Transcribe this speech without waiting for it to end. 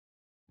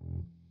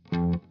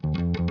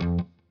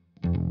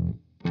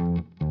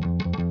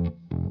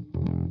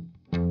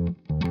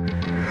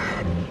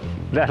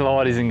That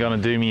light isn't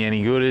going to do me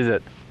any good, is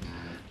it?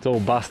 It's all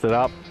busted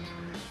up.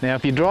 Now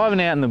if you're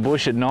driving out in the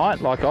bush at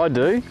night, like I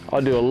do a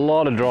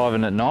lot of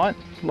driving at night,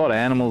 a lot of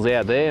animals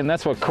out there, and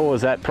that's what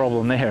caused that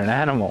problem there, an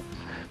animal.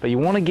 But you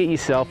want to get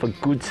yourself a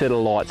good set of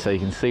lights so you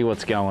can see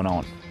what's going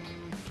on.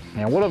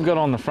 Now what I've got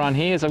on the front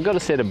here is I've got a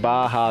set of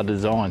Baja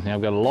designs. Now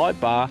I've got a light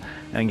bar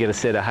and get a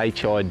set of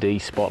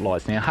HID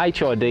spotlights. Now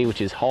HID,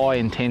 which is high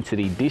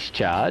intensity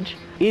discharge,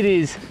 it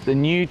is the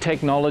new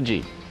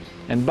technology.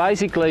 And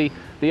basically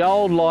the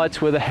old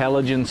lights were the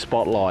halogen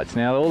spotlights.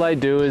 Now all they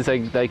do is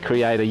they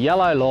create a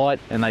yellow light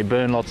and they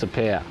burn lots of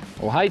power.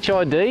 Well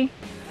HID,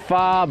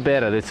 far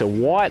better. It's a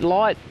white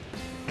light,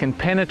 can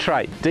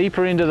penetrate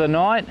deeper into the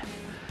night,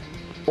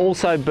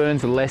 also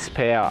burns less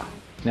power.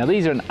 Now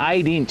these are an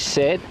 8-inch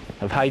set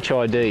of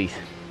HIDs.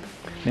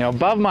 Now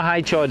above my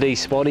HID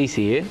spotties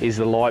here is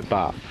the light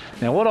bar.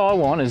 Now what I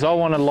want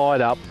to light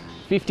up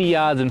 50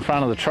 yards in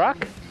front of the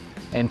truck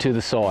and to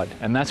the side,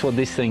 and that's what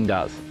this thing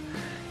does.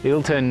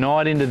 It'll turn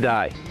night into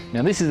day.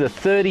 Now this is a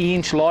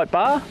 30-inch light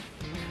bar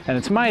and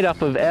it's made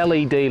up of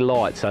LED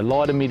lights, so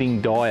light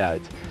emitting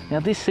diodes. Now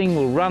this thing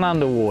will run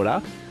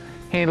underwater,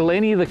 handle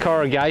any of the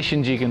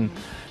corrugations you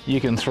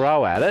can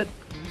throw at it,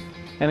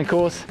 and of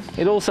course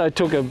it also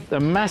took a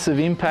massive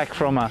impact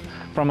from a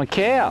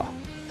cow.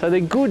 So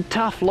they're good,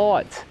 tough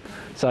lights.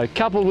 So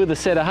coupled with a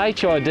set of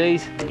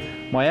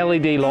HIDs, my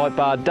LED light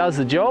bar does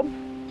the job.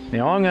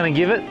 Now I'm going to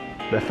give it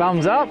the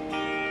thumbs up,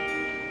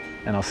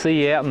 and I'll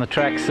see you out on the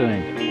track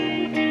soon.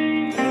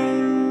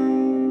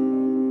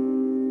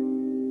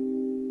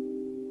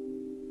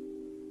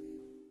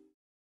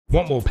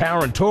 Want more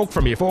power and torque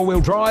from your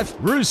four-wheel drive?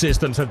 Roo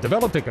Systems have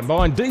developed a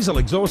combined diesel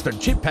exhaust and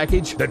chip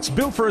package that's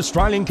built for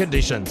Australian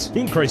conditions,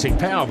 increasing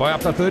power by up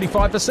to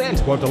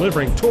 35% while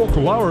delivering torque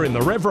lower in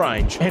the rev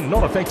range and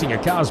not affecting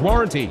a car's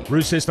warranty.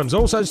 Roo Systems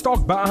also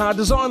stock Baja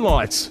design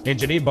lights.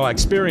 Engineered by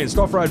experienced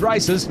off-road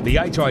racers, the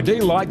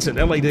HID lights and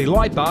LED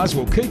light bars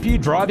will keep you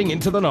driving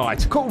into the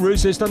night. Call Roo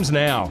Systems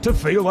now to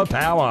feel the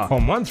power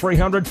on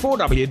 1300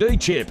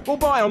 4WD chip or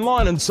buy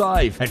online and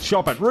save at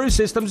shop at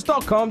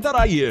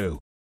roosystems.com.au.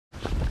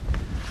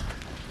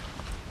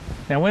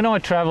 Now when I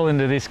travel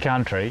into this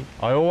country,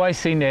 I always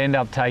seem to end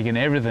up taking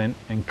everything,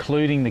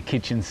 including the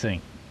kitchen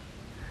sink.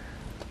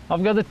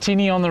 I've got the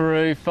tinny on the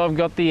roof, I've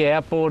got the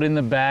outboard in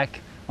the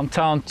back, I'm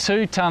towing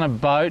 2 tonne of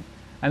boat,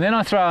 and then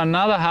I throw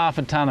another half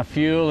a tonne of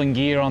fuel and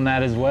gear on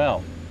that as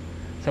well.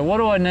 So what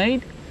do I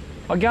need?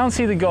 I go and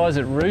see the guys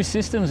at Roo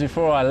Systems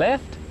before I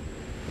left,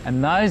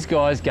 and those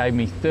guys gave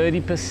me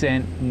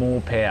 30% more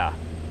power.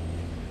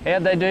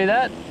 How'd they do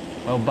that?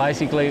 Well,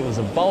 basically it was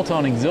a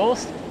bolt-on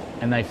exhaust,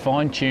 and they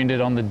fine-tuned it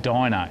on the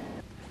dyno.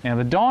 Now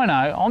the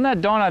dyno, on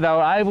that dyno they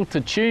were able to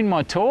tune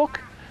my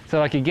torque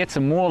so I could get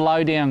some more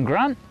low-down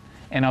grunt,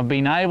 and I've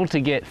been able to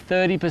get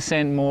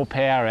 30% more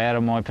power out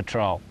of my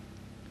Patrol.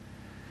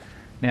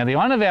 Now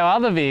one of our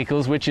other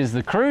vehicles, which is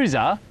the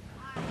Cruiser,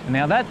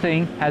 now that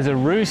thing has a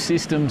Roo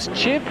Systems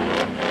chip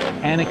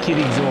and a kit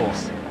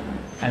exhaust.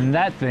 And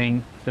that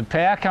thing, the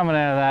power coming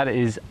out of that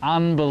is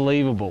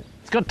unbelievable.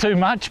 It's got too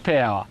much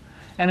power,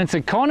 and it's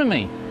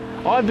economy.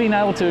 I've been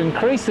able to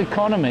increase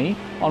economy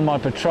on my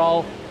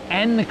Patrol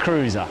and the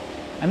Cruiser,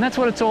 and that's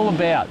what it's all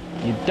about.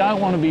 You don't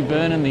want to be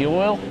burning the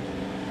oil,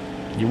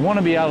 you want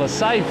to be able to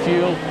save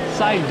fuel,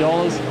 save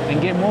dollars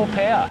and get more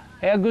power.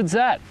 How good's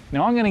that?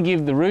 Now I'm going to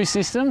give the Roo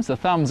Systems the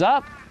thumbs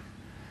up,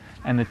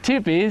 and the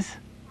tip is,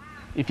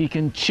 if you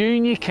can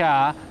tune your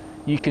car,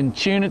 you can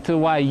tune it to the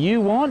way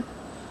you want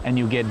and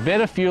you'll get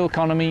better fuel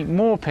economy,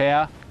 more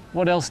power.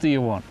 What else do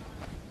you want?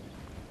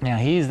 Now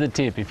here's the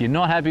tip, if you're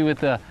not happy with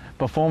the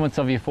performance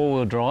of your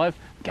four-wheel drive,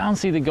 go and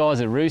see the guys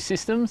at Roo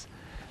Systems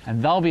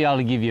and they'll be able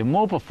to give you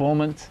more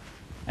performance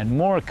and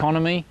more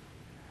economy,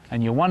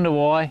 and you'll wonder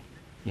why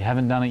you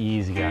haven't done it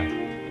years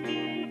ago.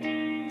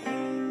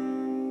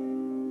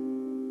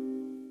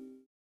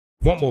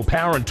 Want more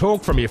power and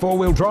torque from your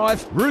four-wheel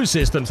drive? Roo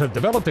Systems have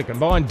developed a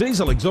combined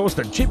diesel exhaust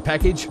and chip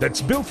package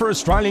that's built for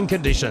Australian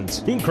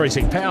conditions,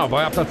 increasing power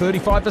by up to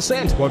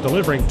 35% while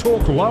delivering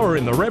torque lower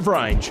in the rev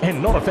range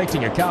and not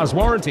affecting a car's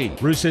warranty.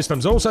 Roo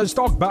Systems also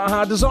stock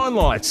Baja design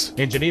lights.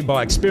 Engineered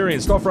by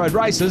experienced off-road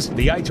racers,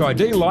 the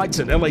HID lights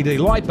and LED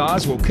light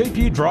bars will keep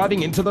you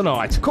driving into the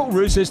night. Call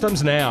Roo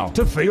Systems now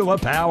to feel the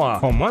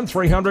power on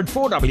 1300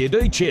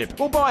 4WD chip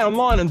or buy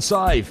online and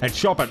save at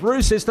shop at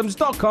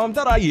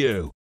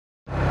roosystems.com.au.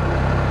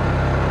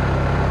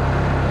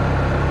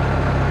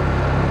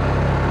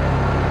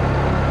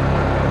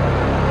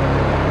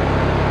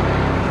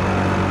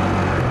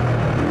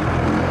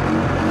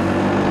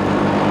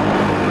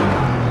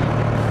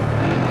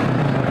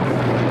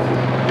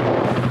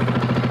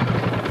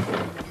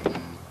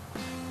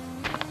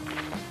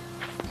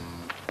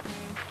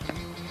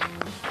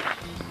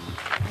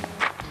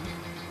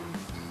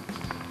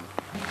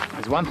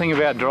 There's one thing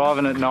about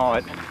driving at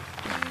night,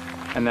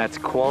 and that's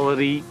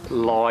quality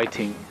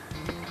lighting.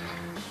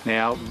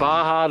 Now,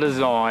 Baja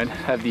Design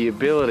have the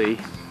ability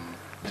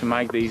to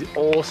make these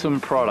awesome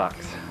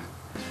products.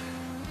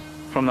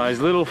 From those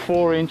little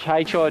 4-inch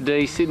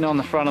HIDs sitting on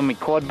the front of my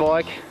quad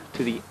bike, to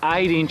to the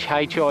 8-inch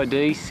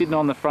HID sitting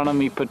on the front of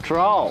me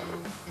Patrol.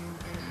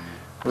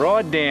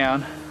 Right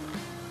down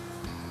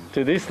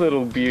to this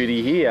little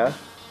beauty here,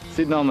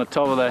 sitting on the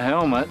top of the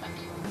helmet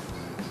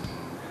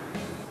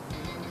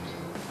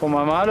for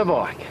my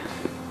motorbike.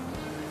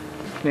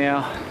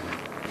 Now,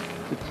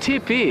 the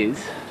tip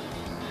is,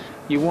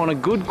 you want a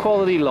good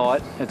quality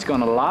light that's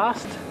going to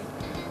last,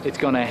 it's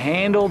going to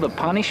handle the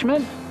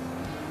punishment,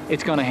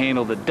 it's going to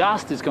handle the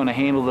dust, it's going to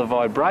handle the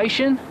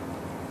vibration.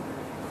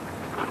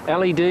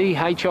 LED,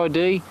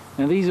 HID,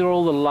 now these are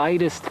all the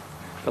latest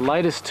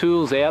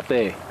tools out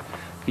there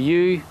for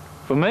you,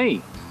 for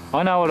me.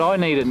 I know what I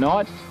need at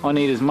night. I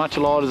need as much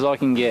light as I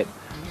can get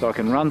so I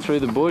can run through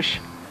the bush,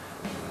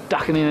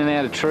 ducking in and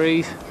out of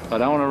trees. I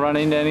don't want to run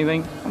into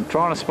anything. I'm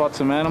trying to spot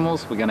some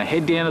animals. We're going to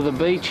head down to the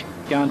beach,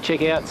 go and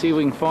check out, see if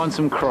we can find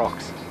some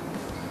crocs.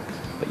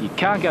 But you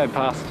can't go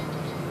past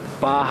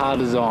Baja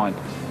Design.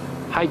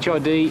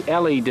 HID,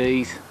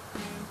 LEDs,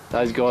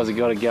 those guys have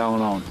got it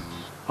going on.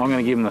 I'm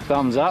going to give them the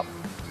thumbs up,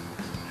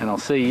 and I'll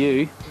see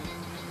you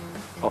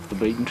off the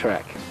beaten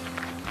track.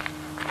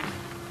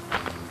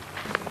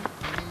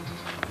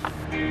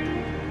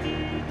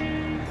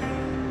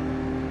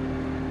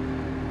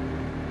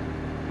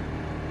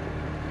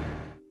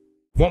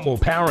 Want more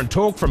power and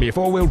torque from your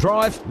four-wheel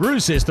drive?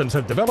 Roo Systems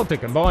have developed a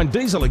combined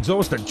diesel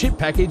exhaust and chip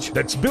package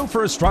that's built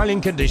for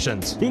Australian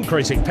conditions,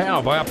 increasing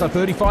power by up to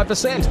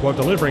 35% while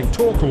delivering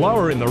torque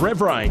lower in the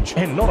rev range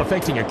and not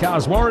affecting a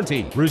car's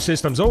warranty. Roo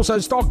Systems also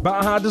stock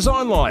Baja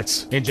Design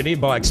lights. Engineered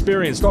by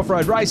experienced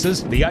off-road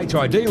racers, the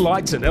HID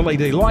lights and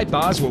LED light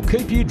bars will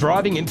keep you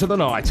driving into the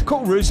night.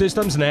 Call Roo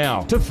Systems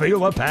now to feel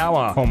the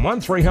power on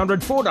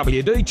 1300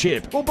 4WD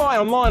chip, or buy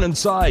online and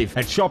save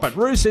at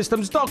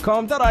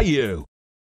shop@roosystems.com.au.